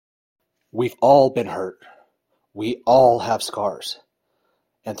We've all been hurt. We all have scars.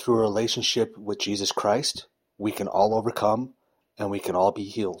 And through a relationship with Jesus Christ, we can all overcome and we can all be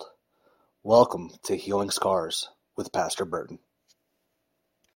healed. Welcome to Healing Scars with Pastor Burton.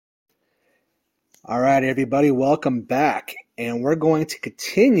 All right, everybody, welcome back. And we're going to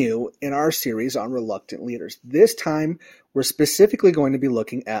continue in our series on reluctant leaders. This time, we're specifically going to be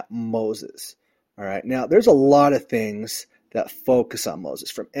looking at Moses. All right, now there's a lot of things that focus on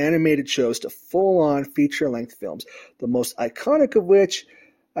Moses, from animated shows to full-on feature-length films, the most iconic of which,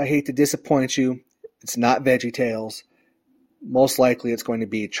 I hate to disappoint you, it's not VeggieTales. Most likely it's going to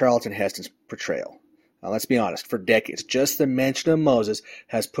be Charlton Heston's portrayal. Now, let's be honest, for decades, just the mention of Moses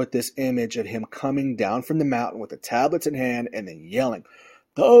has put this image of him coming down from the mountain with the tablets in hand and then yelling,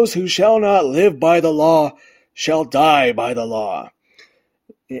 "Those who shall not live by the law shall die by the law."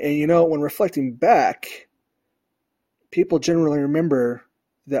 And you know, when reflecting back, people generally remember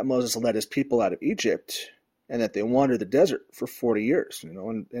that Moses led his people out of Egypt and that they wandered the desert for 40 years.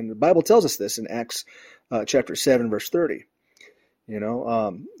 And the Bible tells us this in Acts chapter 7, verse 30.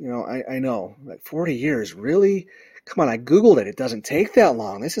 I know, like 40 years, really? Come on, I Googled it. It doesn't take that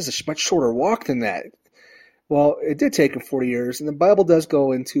long. This is a much shorter walk than that. Well, it did take him 40 years, and the Bible does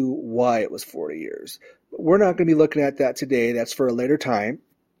go into why it was 40 years. But we're not going to be looking at that today. That's for a later time.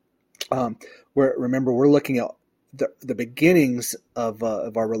 Remember, we're looking at the beginnings of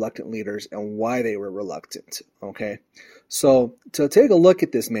our reluctant leaders and why they were reluctant, okay? So to take a look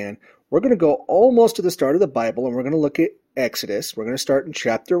at this, man, we're going to go almost to the start of the Bible, and we're going to look at Exodus. We're going to start in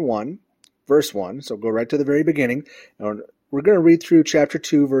chapter 1, verse 1, so go right to the very beginning. And we're going to read through chapter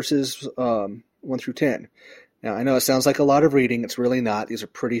 2, verses 1 through 10. Now, I know it sounds like a lot of reading. It's really not. These are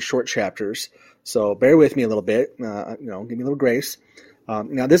pretty short chapters, so bear with me a little bit. Give me a little grace.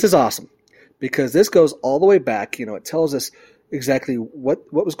 Now, this is awesome, because this goes all the way back. It tells us exactly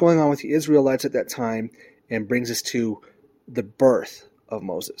what was going on with the Israelites at that time and brings us to the birth of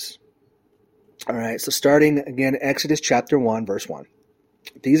Moses. All right, so starting again, Exodus chapter 1, verse 1.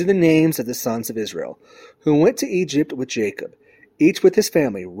 These are the names of the sons of Israel who went to Egypt with Jacob, each with his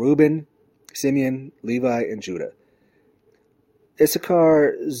family: Reuben, Simeon, Levi, and Judah.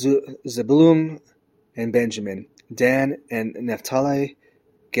 Issachar, Zebulun, and Benjamin, Dan and Naphtali,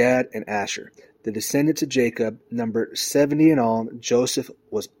 Gad, and Asher. The descendants of Jacob numbered 70 in all. Joseph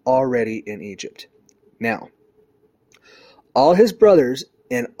was already in Egypt. Now, all his brothers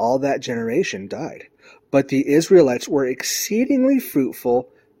and all that generation died. But the Israelites were exceedingly fruitful.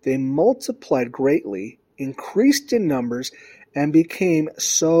 They multiplied greatly, increased in numbers, and became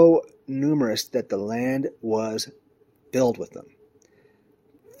so numerous that the land was filled with them.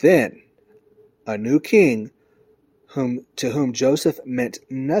 Then a new king, to whom Joseph meant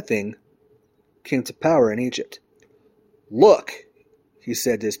nothing, came to power in Egypt. "Look," he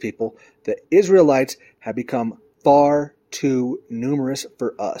said to his people, "the Israelites have become far too numerous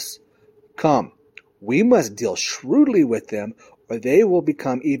for us. Come, we must deal shrewdly with them, or they will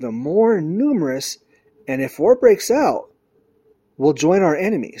become even more numerous, and if war breaks out, we'll join our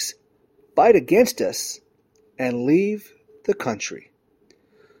enemies, fight against us, and leave the country."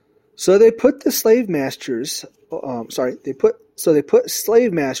 So they put slave masters over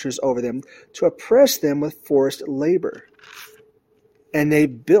them to oppress them with forced labor. And they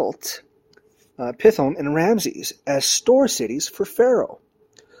built Pithom and Ramses as store cities for Pharaoh.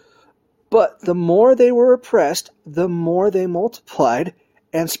 But the more they were oppressed, the more they multiplied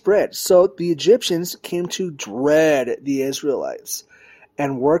and spread. So the Egyptians came to dread the Israelites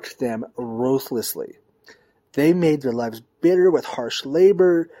and worked them ruthlessly. They made their lives bitter with harsh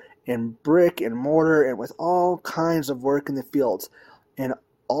labor and brick and mortar and with all kinds of work in the fields. And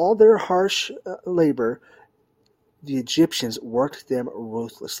all their harsh labor, the Egyptians worked them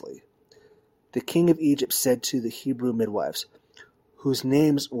ruthlessly. The king of Egypt said to the Hebrew midwives, whose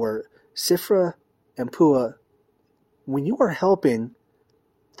names were Shiphrah and Puah, "When you are helping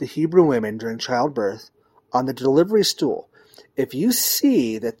the Hebrew women during childbirth on the delivery stool, if you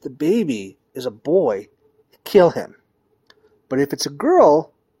see that the baby is a boy, kill him. But if it's a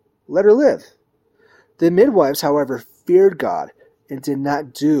girl, let her live." The midwives, however, feared God and did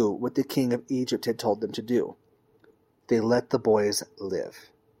not do what the king of Egypt had told them to do. They let the boys live.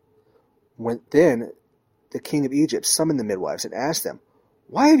 Then the king of Egypt summoned the midwives and asked them,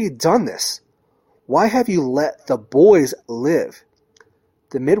 "Why have you done this? Why have you let the boys live?"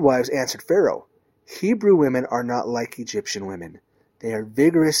 The midwives answered Pharaoh, "Hebrew women are not like Egyptian women. They are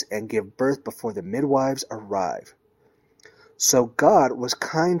vigorous and give birth before the midwives arrive." So God was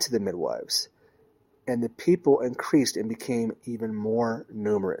kind to the midwives, and the people increased and became even more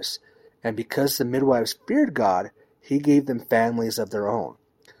numerous. And because the midwives feared God, he gave them families of their own.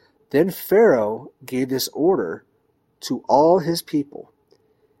 Then Pharaoh gave this order to all his people: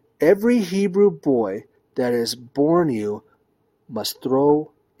 every Hebrew boy that is born you must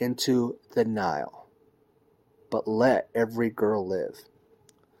throw into the Nile, but let every girl live.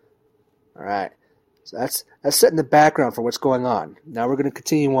 All right, so that's setting the background for what's going on. Now we're going to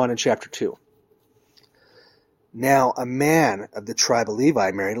continue on in chapter 2. Now a man of the tribe of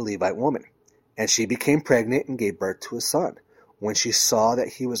Levi married a Levite woman, and she became pregnant and gave birth to a son. When she saw that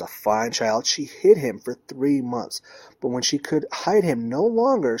he was a fine child, she hid him for 3 months. But when she could hide him no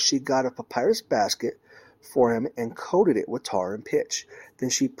longer, she got a papyrus basket for him and coated it with tar and pitch. Then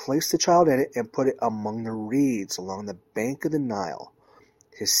she placed the child in it and put it among the reeds along the bank of the Nile.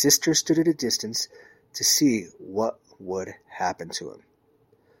 His sister stood at a distance to see what would happen to him.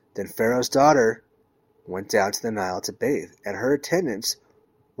 Then Pharaoh's daughter went down to the Nile to bathe, and her attendants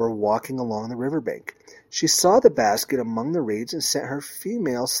were walking along the riverbank. She saw the basket among the reeds and sent her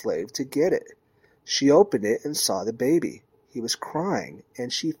female slave to get it. She opened it and saw the baby. He was crying,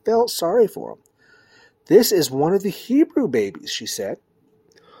 and she felt sorry for him. "This is one of the Hebrew babies," she said.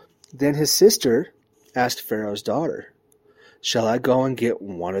 Then his sister asked Pharaoh's daughter, "Shall I go and get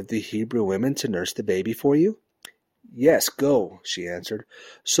one of the Hebrew women to nurse the baby for you?" "Yes, go," she answered.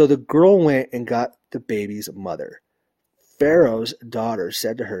 So the girl went and got the baby's mother. Pharaoh's daughter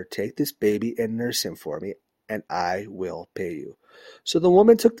said to her, "Take this baby and nurse him for me, and I will pay you." So the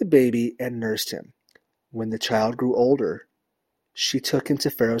woman took the baby and nursed him. When the child grew older, she took him to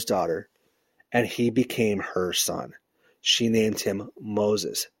Pharaoh's daughter, and he became her son. She named him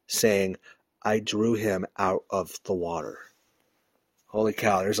Moses, saying, "I drew him out of the water." Holy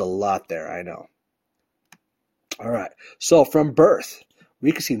cow, there's a lot there, I know. All right, so from birth,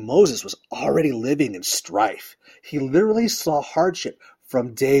 we can see Moses was already living in strife. He literally saw hardship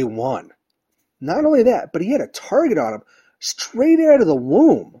from day one. Not only that, but he had a target on him straight out of the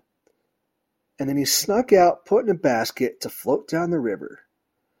womb. And then he snuck out, put in a basket to float down the river.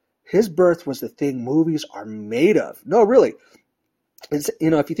 His birth was the thing movies are made of. No, really. It's,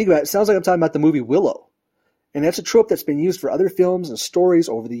 if you think about it, it sounds like I'm talking about the movie Willow. And that's a trope that's been used for other films and stories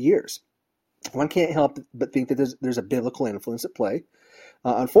over the years. One can't help but think that there's a biblical influence at play.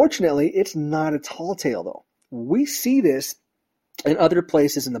 Unfortunately, it's not a tall tale, though. We see this in other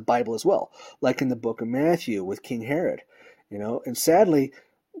places in the Bible as well, like in the book of Matthew with King Herod. And sadly,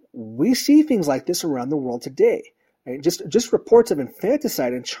 we see things like this around the world today. Right? Just reports of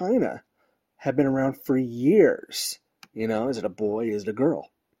infanticide in China have been around for years. Is it a boy? Is it a girl?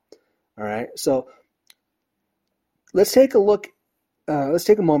 All right. So let's take a look. Let's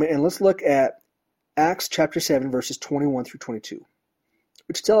take a moment and let's look at Acts chapter 7, verses 21 through 22,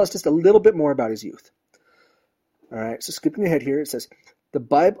 which tell us just a little bit more about his youth. All right. So skipping ahead here, it says the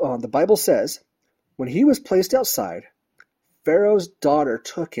Bible says, when he was placed outside, Pharaoh's daughter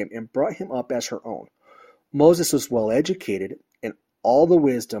took him and brought him up as her own. Moses was well educated in all the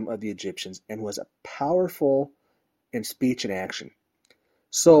wisdom of the Egyptians and was powerful in speech and action.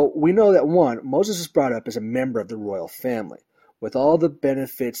 So we know that 1, Moses was brought up as a member of the royal family, with all the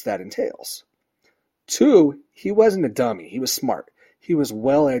benefits that entails. 2, he wasn't a dummy. He was smart. He was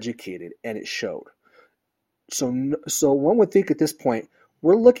well educated, and it showed. So one would think at this point,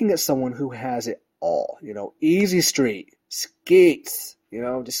 we're looking at someone who has it all. Easy street, skates,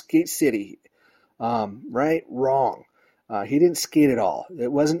 just skate city. Right? Wrong. He didn't skate at all.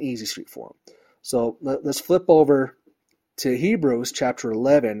 It wasn't easy street for him. So let's flip over to Hebrews chapter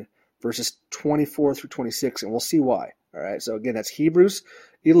 11, verses 24 through 26, and we'll see why. All right. So again, that's Hebrews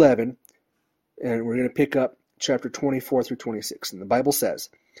 11, and we're going to pick up chapter 24 through 26. And the Bible says,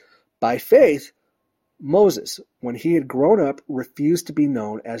 "By faith, Moses, when he had grown up, refused to be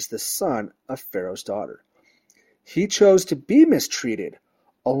known as the son of Pharaoh's daughter. He chose to be mistreated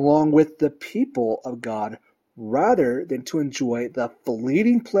along with the people of God rather than to enjoy the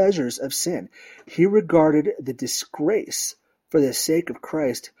fleeting pleasures of sin. He regarded the disgrace for the sake of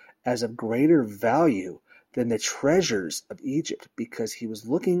Christ as of greater value than the treasures of Egypt, because he was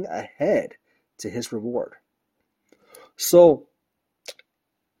looking ahead to his reward." So,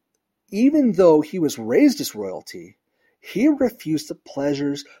 even though he was raised as royalty, he refused the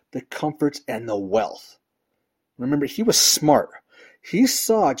pleasures, the comforts, and the wealth. Remember, he was smart. He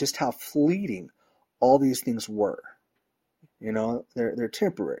saw just how fleeting all these things were. They're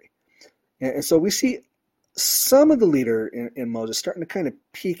temporary. And so we see some of the leader in Moses starting to kind of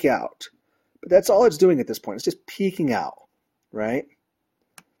peek out. But that's all it's doing at this point. It's just peeking out, right?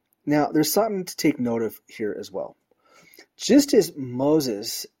 Now, there's something to take note of here as well. Just as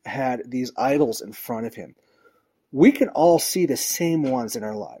Moses had these idols in front of him, we can all see the same ones in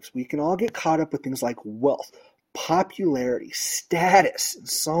our lives. We can all get caught up with things like wealth, popularity, status, and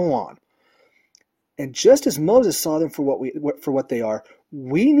so on. And just as Moses saw them for what they are,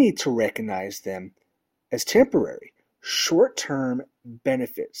 we need to recognize them as temporary, short-term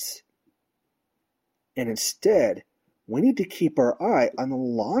benefits. And instead, we need to keep our eye on the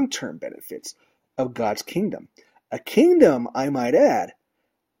long-term benefits of God's kingdom. A kingdom, I might add,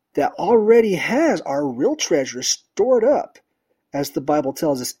 that already has our real treasure stored up, as the Bible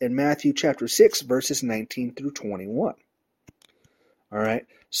tells us in Matthew chapter 6, verses 19 through 21. All right.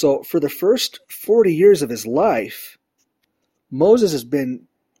 So for the first 40 years of his life, Moses has been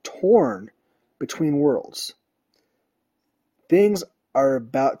torn between worlds. Things are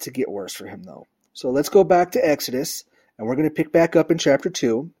about to get worse for him, though. So let's go back to Exodus, and we're going to pick back up in chapter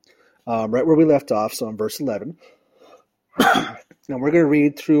 2, right where we left off, so in verse 11. Now we're going to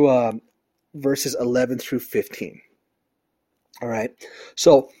read through verses 11 through 15. All right.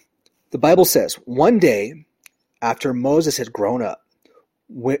 So the Bible says, one day after Moses had grown up,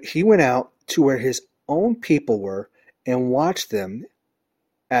 he went out to where his own people were and watched them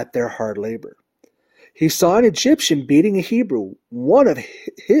at their hard labor. He saw an Egyptian beating a Hebrew, one of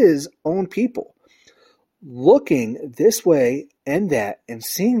his own people. Looking this way and that and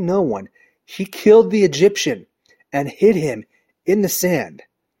seeing no one, he killed the Egyptian and hid him in the sand.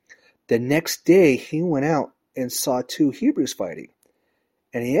 The next day he went out and saw two Hebrews fighting.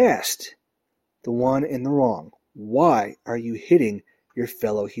 And he asked the one in the wrong, "Why are you hitting your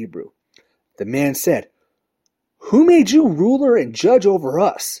fellow Hebrew?" The man said, "Who made you ruler and judge over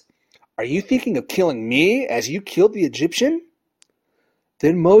us? Are you thinking of killing me as you killed the Egyptian?"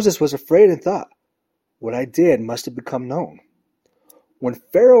 Then Moses was afraid and thought, "What I did must have become known." When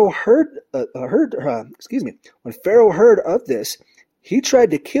Pharaoh heard of this, he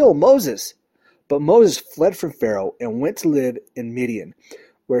tried to kill Moses. But Moses fled from Pharaoh and went to live in Midian,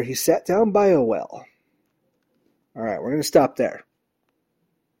 where he sat down by a well. All right, we're going to stop there.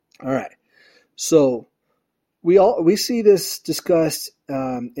 All right, so we see this discussed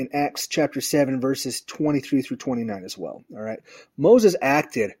in Acts chapter 7, verses 23 through 29 as well. All right, Moses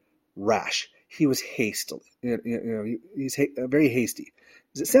acted rash. He was hastily, he's very hasty.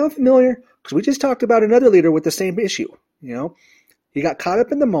 Does it sound familiar? Because we just talked about another leader with the same issue. He got caught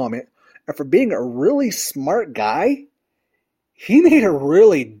up in the moment, and for being a really smart guy, he made a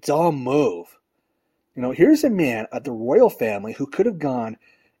really dumb move. Here's a man of the royal family who could have gone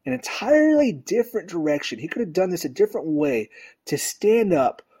an entirely different direction. He could have done this a different way to stand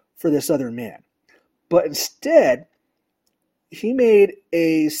up for this other man. But instead, he made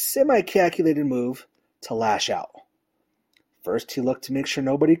a semi-calculated move to lash out. First, he looked to make sure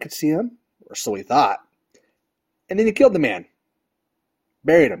nobody could see him, or so he thought. And then he killed the man.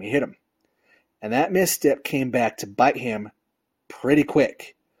 Buried him. He hit him. And that misstep came back to bite him pretty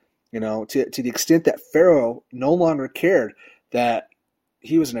quick. To the extent that Pharaoh no longer cared that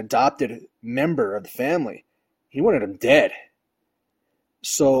he was an adopted member of the family. He wanted him dead.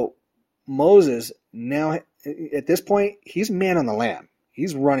 So Moses, now at this point, he's man on the lam.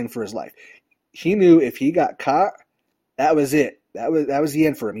 He's running for his life. He knew if he got caught, that was it. That was the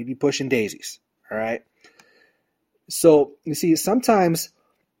end for him. He'd be pushing daisies. All right. So you see, sometimes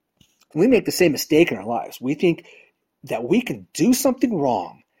we make the same mistake in our lives. We think that we can do something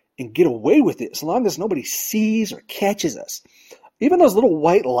wrong and get away with it as long as nobody sees or catches us. Even those little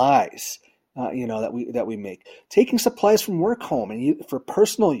white lies, that we make, taking supplies from work home and for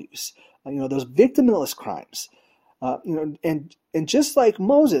personal use, those victimless crimes, and just like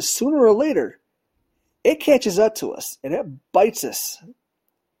Moses, sooner or later, it catches up to us and it bites us,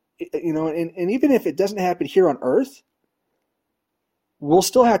 and even if it doesn't happen here on earth, we'll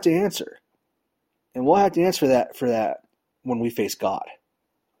still have to answer, and we'll have to answer for that when we face God.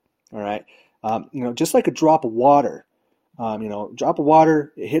 All right, just like a drop of water. Drop of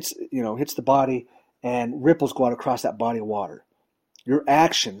water, it hits the body, and ripples go out across that body of water. Your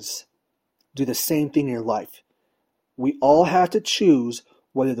actions do the same thing in your life. We all have to choose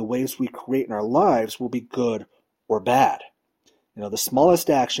whether the ways we create in our lives will be good or bad. The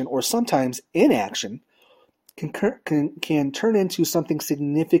smallest action, or sometimes inaction, can turn into something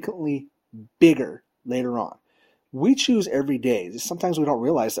significantly bigger later on. We choose every day. Sometimes we don't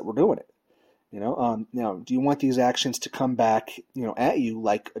realize that we're doing it. Now, do you want these actions to come back, at you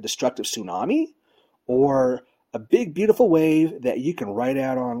like a destructive tsunami, or a big, beautiful wave that you can ride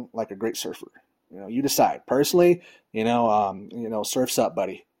out on like a great surfer? You decide. Personally, surf's up,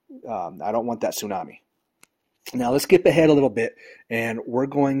 buddy. I don't want that tsunami. Now, let's skip ahead a little bit, and we're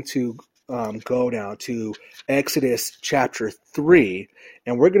going to go now to Exodus chapter 3,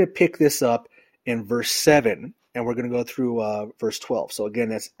 and we're going to pick this up in verse 7. And we're going to go through verse 12. So again,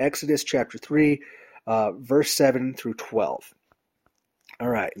 that's Exodus chapter 3, verse 7 through 12. All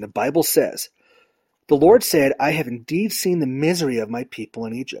right, and the Bible says, "The Lord said, I have indeed seen the misery of my people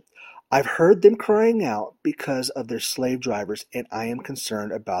in Egypt. I've heard them crying out because of their slave drivers, and I am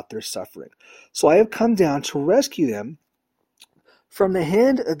concerned about their suffering. So I have come down to rescue them from the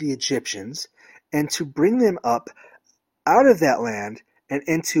hand of the Egyptians, and to bring them up out of that land and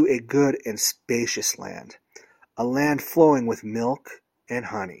into a good and spacious land, a land flowing with milk and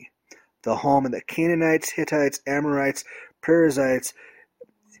honey, the home of the Canaanites, Hittites, Amorites, Perizzites,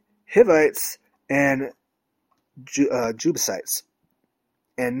 Hivites, and Jebusites.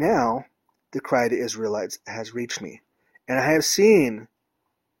 And now the cry of the Israelites has reached me, and I have seen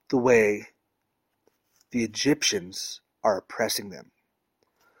the way the Egyptians are oppressing them.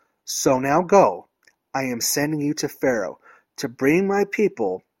 So now go, I am sending you to Pharaoh to bring my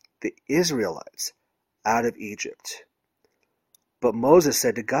people, the Israelites, out of Egypt." But Moses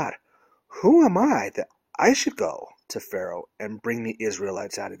said to God, "Who am I that I should go to Pharaoh and bring the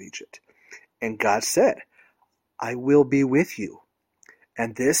Israelites out of Egypt?" And God said, "I will be with you,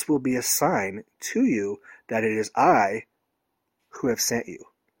 and this will be a sign to you that it is I who have sent you.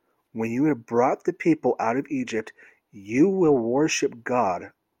 When you have brought the people out of Egypt, you will worship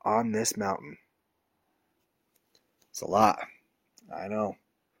God on this mountain." It's a lot. I know.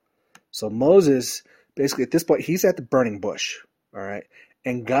 So Moses, basically at this point, he's at the burning bush. All right.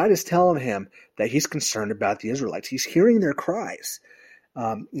 And God is telling him that he's concerned about the Israelites. He's hearing their cries.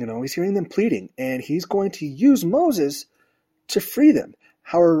 He's hearing them pleading, and he's going to use Moses to free them.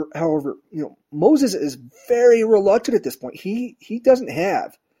 However, Moses is very reluctant at this point. He doesn't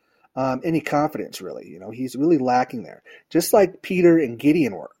have any confidence, really. He's really lacking there. Just like Peter and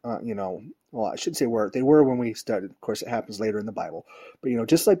Gideon were, well, I shouldn't say were. They were when we studied. Of course, it happens later in the Bible. But,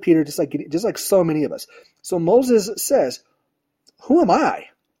 just like Peter, just like Gideon, just like so many of us. So Moses says, "Who am I?"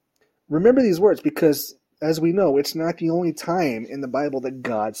 Remember these words, because as we know, it's not the only time in the Bible that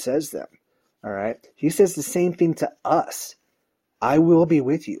God says them. All right? He says the same thing to us. I will be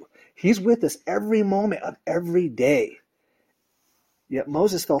with you. He's with us every moment of every day. Yet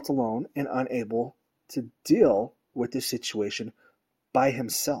Moses felt alone and unable to deal with this situation by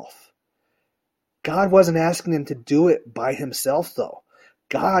himself. God wasn't asking him to do it by himself, though.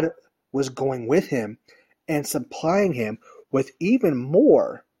 God was going with him and supplying him with even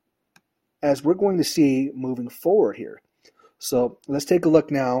more, as we're going to see moving forward here. So let's take a look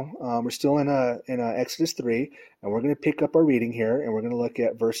now. We're still in Exodus 3, and we're going to pick up our reading here, and we're going to look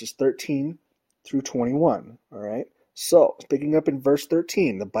at verses 13 through 21. All right? So, picking up in verse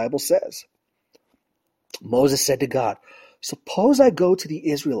 13, the Bible says, Moses said to God, "Suppose I go to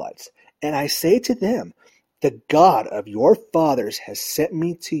the Israelites, and I say to them, 'The God of your fathers has sent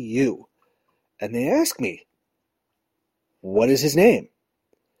me to you.' And they ask me, 'What is his name?'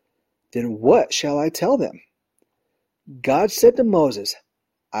 Then what shall I tell them?" God said to Moses,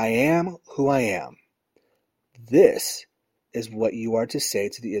 "I am who I am. This is what you are to say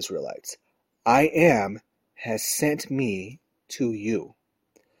to the Israelites. I am has sent me to you."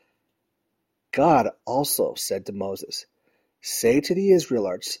 God also said to Moses, Say to the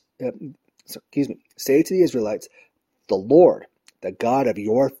Israelites, the Lord, the God of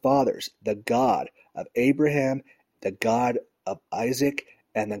your fathers, the God of Abraham, the God of Isaac,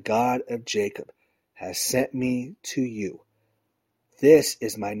 and the God of Jacob, has sent me to you. This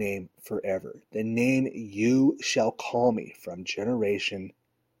is my name forever, the name you shall call me from generation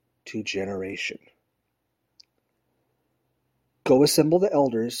to generation. Go assemble the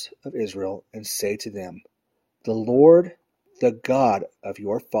elders of Israel and say to them, The Lord, the God of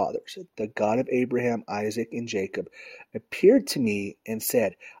your fathers, the God of Abraham, Isaac, and Jacob, appeared to me and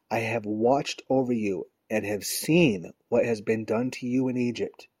said, I have watched over you and have seen what has been done to you in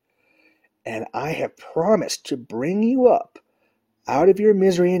Egypt. And I have promised to bring you up out of your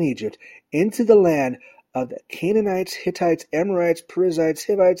misery in Egypt into the land of the Canaanites, Hittites, Amorites, Perizzites,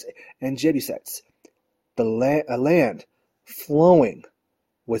 Hivites, and Jebusites, a land flowing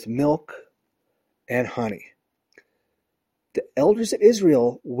with milk and honey. The elders of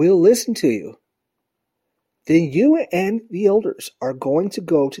Israel will listen to you. Then you and the elders are going to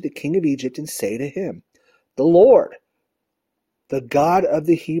go to the king of Egypt and say to him, The Lord, the God of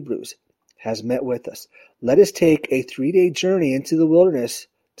the Hebrews, has met with us. Let us take a 3-day journey into the wilderness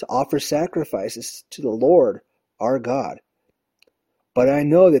to offer sacrifices to the Lord our God. But I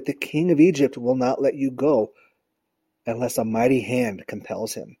know that the king of Egypt will not let you go unless a mighty hand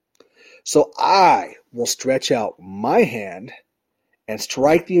compels him. So I will stretch out my hand and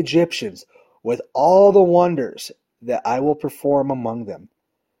strike the Egyptians with all the wonders that I will perform among them.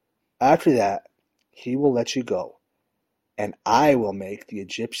 After that, he will let you go, and I will make the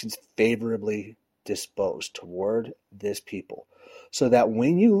Egyptians favorably disposed toward this people, so that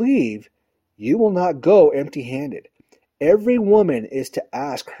when you leave, you will not go empty-handed. Every woman is to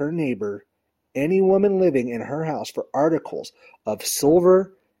ask her neighbor, any woman living in her house, for articles of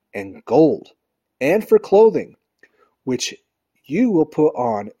silver and gold, and for clothing, which you will put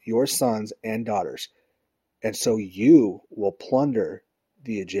on your sons and daughters, and so you will plunder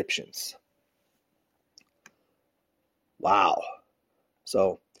the Egyptians. Wow.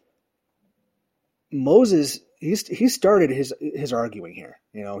 So Moses, he started his arguing here.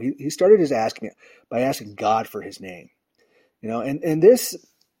 He started his asking by asking God for his name. And this,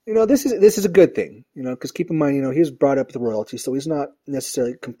 this is a good thing. Because keep in mind, he was brought up with royalty, so he's not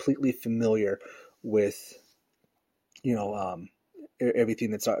necessarily completely familiar with, everything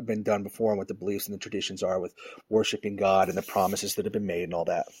that's been done before and what the beliefs and the traditions are with worshiping God and the promises that have been made and all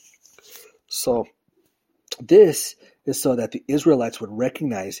that. So this is so that the Israelites would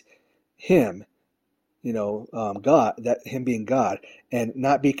recognize him, God, that him being God, and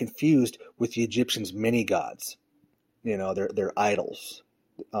not be confused with the Egyptians' many gods, their idols.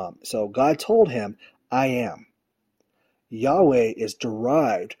 So God told him, I am. Yahweh is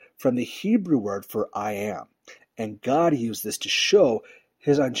derived from the Hebrew word for I am. And God used this to show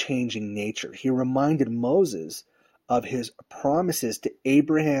his unchanging nature. He reminded Moses of his promises to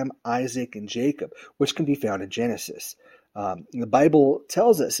Abraham, Isaac, and Jacob, which can be found in Genesis. The Bible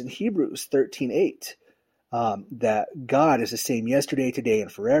tells us in Hebrews 13:8 that God is the same yesterday, today,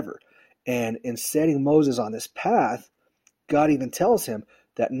 and forever. And in setting Moses on this path, God even tells him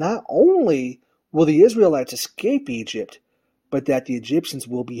that not only will the Israelites escape Egypt, but that the Egyptians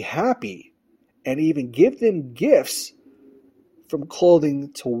will be happy and even give them gifts from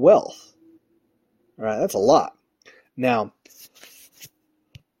clothing to wealth. All right, that's a lot. Now,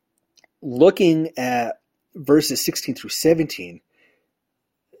 looking at verses 16 through 17,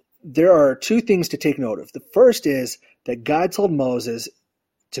 there are two things to take note of. The first is that God told Moses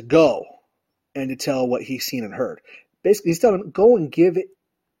to go and to tell what he's seen and heard. Basically, he's telling him, go and give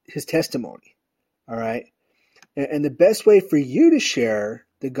his testimony. All right? And the best way for you to share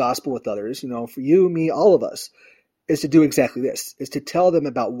the gospel with others, for you, me, all of us, is to do exactly this, is to tell them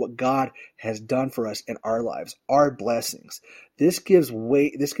about what God has done for us in our lives, our blessings. This gives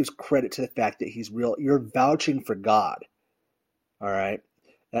credit to the fact that he's real. You're vouching for God. All right?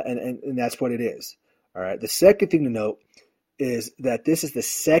 And that's what it is. All right? The second thing to note is that this is the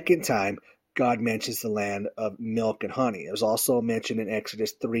second time God mentions the land of milk and honey. It was also mentioned in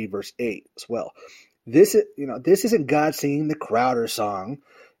Exodus 3, verse 8 as well. This isn't God singing the Crowder song,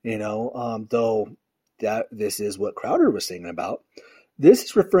 though this is what Crowder was singing about. This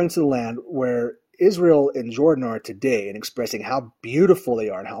is referring to the land where Israel and Jordan are today, and expressing how beautiful they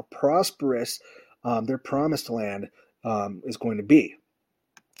are and how prosperous their promised land is going to be.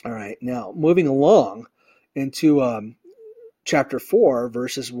 All right, now moving along into chapter 4,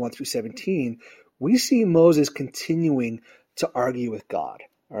 verses 1 through 17, we see Moses continuing to argue with God.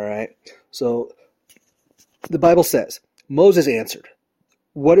 All right, so the Bible says, Moses answered,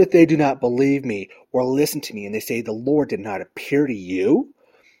 what if they do not believe me or listen to me, and they say, the Lord did not appear to you?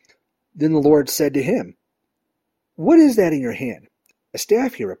 Then the Lord said to him, what is that in your hand? A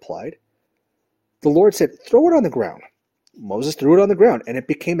staff, he replied. The Lord said, throw it on the ground. Moses threw it on the ground, and it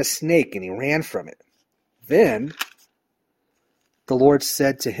became a snake, and he ran from it. Then the Lord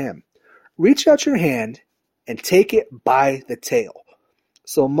said to him, reach out your hand and take it by the tail.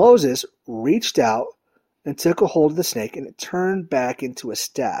 So Moses reached out and took a hold of the snake, and it turned back into a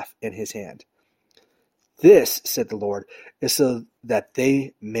staff in his hand. This, said the Lord, is so that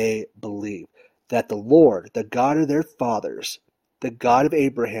they may believe that the Lord, the God of their fathers, the God of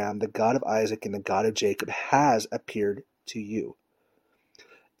Abraham, the God of Isaac, and the God of Jacob, has appeared to you.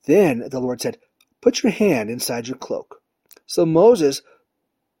 Then the Lord said, put your hand inside your cloak. So Moses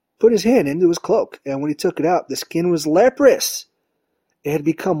put his hand into his cloak, and when he took it out, the skin was leprous. It had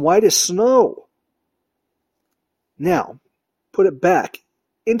become white as snow. Now, put it back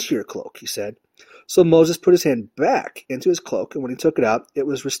into your cloak, he said. So Moses put his hand back into his cloak, and when he took it out, it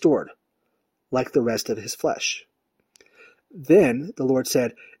was restored, like the rest of his flesh. Then the Lord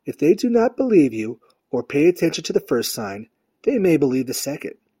said, if they do not believe you or pay attention to the first sign, they may believe the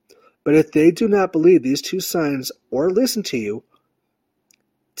second. But if they do not believe these two signs or listen to you,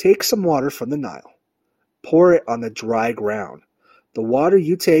 take some water from the Nile, pour it on the dry ground. The water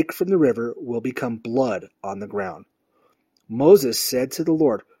you take from the river will become blood on the ground. Moses said to the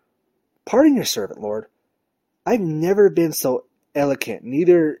Lord, pardon your servant, Lord. I've never been so eloquent,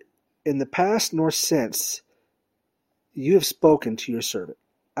 neither in the past nor since you have spoken to your servant.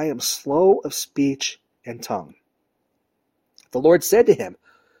 I am slow of speech and tongue. The Lord said to him,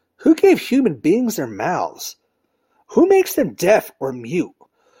 Who gave human beings their mouths? Who makes them deaf or mute?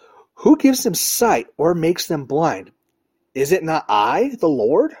 Who gives them sight or makes them blind? Is it not I, the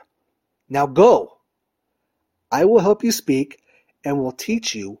Lord? Now go. I will help you speak and will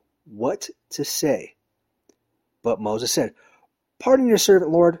teach you what to say. But Moses said, Pardon your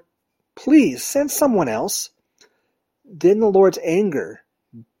servant, Lord. Please send someone else. Then the Lord's anger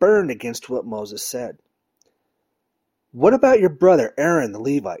burned against what Moses said. What about your brother Aaron the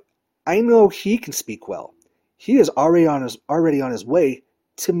Levite? I know he can speak well. He is already on his way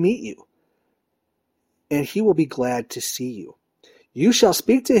to meet you, and he will be glad to see you. You shall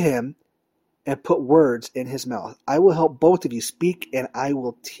speak to him and put words in his mouth. I will help both of you speak, and I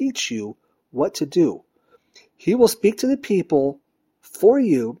will teach you what to do. He will speak to the people for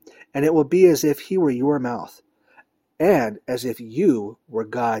you, and it will be as if he were your mouth, and as if you were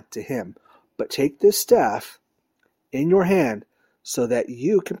God to him. But take this staff in your hand so that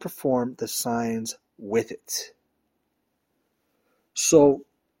you can perform the signs with it. So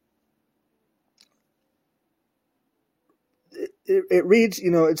it reads,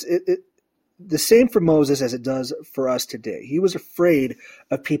 it's the same for Moses as it does for us today. He was afraid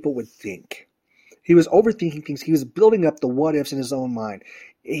of people would think. He was overthinking things. He was building up the what ifs in his own mind.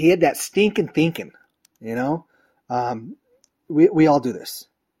 He had that stinking thinking, We all do this.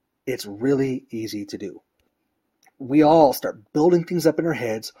 It's really easy to do. We all start building things up in our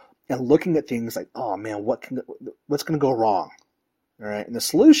heads and looking at things like, oh man, what's going to go wrong? All right. And the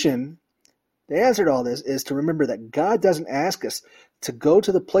solution, the answer to all this is to remember that God doesn't ask us to go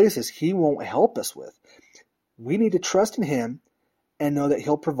to the places he won't help us with. We need to trust in him and know that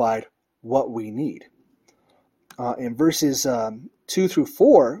he'll provide what we need. In verses 2 through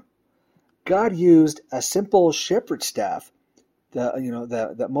 4, God used a simple shepherd's staff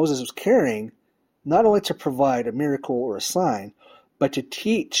that Moses was carrying, not only to provide a miracle or a sign, but to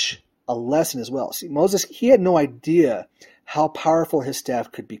teach a lesson as well. See, Moses, he had no idea how powerful his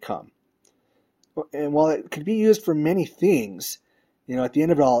staff could become. And while it could be used for many things, at the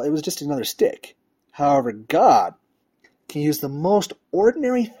end of it all, it was just another stick. However, God can use the most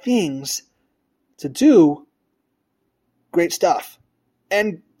ordinary things to do great stuff,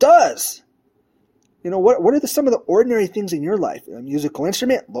 and does. What are some of the ordinary things in your life? A musical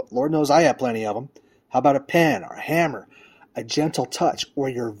instrument? Lord knows I have plenty of them. How about a pen or a hammer, a gentle touch, or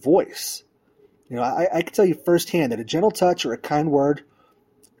your voice? I can tell you firsthand that a gentle touch or a kind word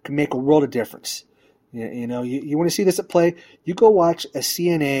can make a world of difference. You want to see this at play? You go watch a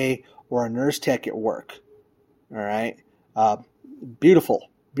CNA or a nurse tech at work. All right? Beautiful,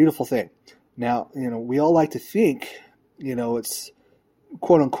 beautiful thing. Now, we all like to think, it's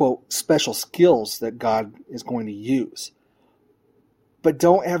quote-unquote special skills that God is going to use. But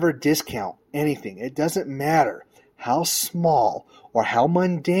don't ever discount anything. It doesn't matter how small or how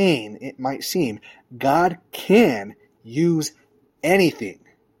mundane it might seem. God can use anything.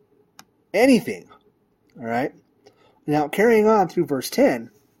 Anything. All right? Now, carrying on through verse 10,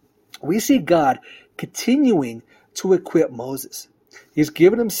 we see God continuing to equip Moses. He's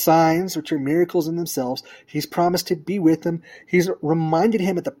given him signs, which are miracles in themselves. He's promised to be with him. He's reminded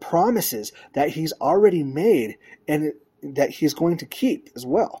him of the promises that he's already made and that he's going to keep as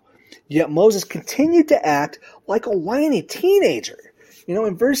well. Yet Moses continued to act like a whiny teenager.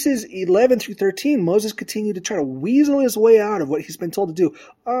 In verses 11 through 13, Moses continued to try to weasel his way out of what he's been told to do.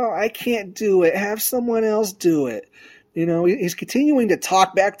 Oh, I can't do it. Have someone else do it. He's continuing to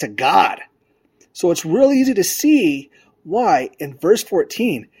talk back to God. So it's real easy to see why, in verse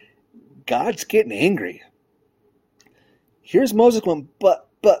 14, God's getting angry. Here's Moses going, but.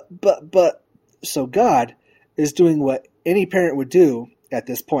 So God is doing what any parent would do at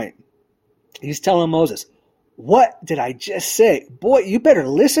this point. He's telling Moses, what did I just say? Boy, you better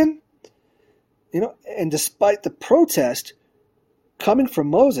listen. And despite the protest coming from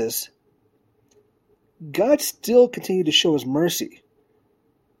Moses, God still continued to show his mercy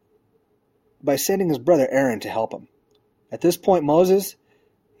by sending his brother Aaron to help him. At this point, Moses,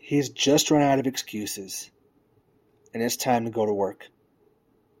 he's just run out of excuses. And it's time to go to work.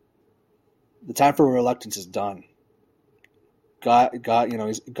 The time for reluctance is done. God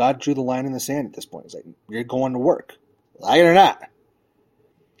drew the line in the sand at this point. He's like, you're going to work. Like it or not.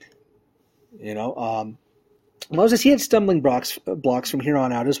 Moses, he had stumbling blocks from here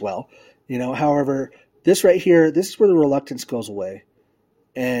on out as well. However, this right here, this is where the reluctance goes away.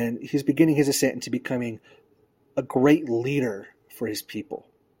 And he's beginning his ascent into becoming a great leader for his people.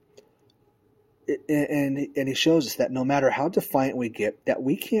 And he shows us that no matter how defiant we get, that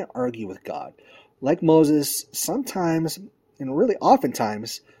we can't argue with God. Like Moses, sometimes, and really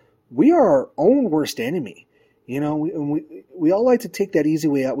oftentimes, we are our own worst enemy. We all like to take that easy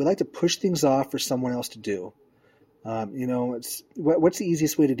way out. We like to push things off for someone else to do. What's the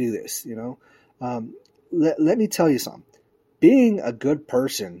easiest way to do this? Let me tell you something. Being a good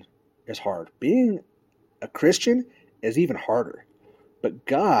person is hard. Being a Christian is even harder. But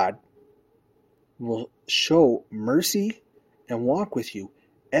God will show mercy and walk with you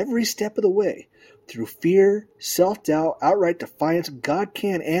every step of the way. Through fear, self-doubt, outright defiance, God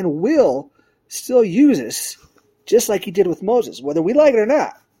can and will still use us, just like he did with Moses, whether we like it or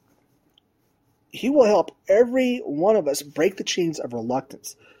not. He will help every one of us break the chains of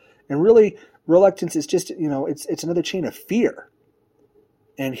reluctance. And really, reluctance is just, it's another chain of fear.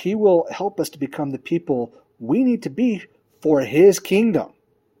 And he will help us to become the people we need to be for his kingdom.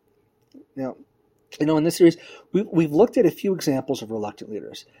 Now, in this series, we've looked at a few examples of reluctant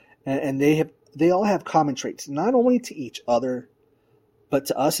leaders. And they all have common traits, not only to each other, but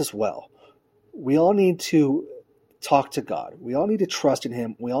to us as well. We all need to talk to God. We all need to trust in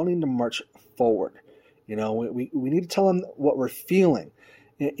him. We all need to march forward. We need to tell him what we're feeling.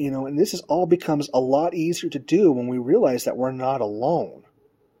 And this all becomes a lot easier to do when we realize that we're not alone.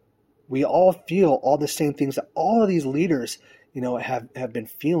 We all feel all the same things that all of these leaders, have been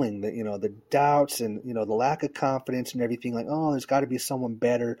feeling, the doubts and, the lack of confidence and everything, like, oh, there's got to be someone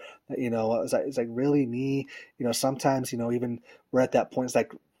better. It's like really me, sometimes, even we're at that point. It's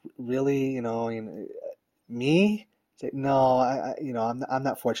like, really, me? It's like, no, I'm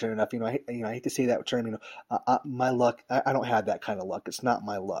not fortunate enough. I hate to say that term, my luck, I don't have that kind of luck. It's not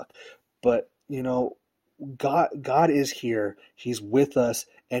my luck, but, God is here. He's with us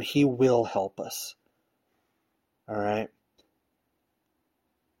and he will help us. All right.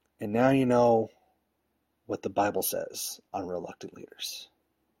 And now you know what the Bible says on reluctant leaders.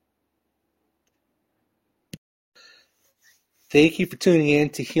 Thank you for tuning in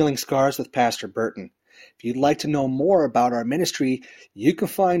to Healing Scars with Pastor Burton. If you'd like to know more about our ministry, you can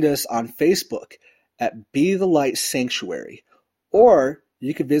find us on Facebook at Be the Light Sanctuary, or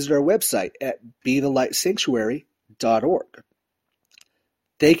you can visit our website at bethelightsanctuary.org.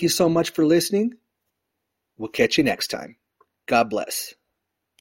 Thank you so much for listening. We'll catch you next time. God bless.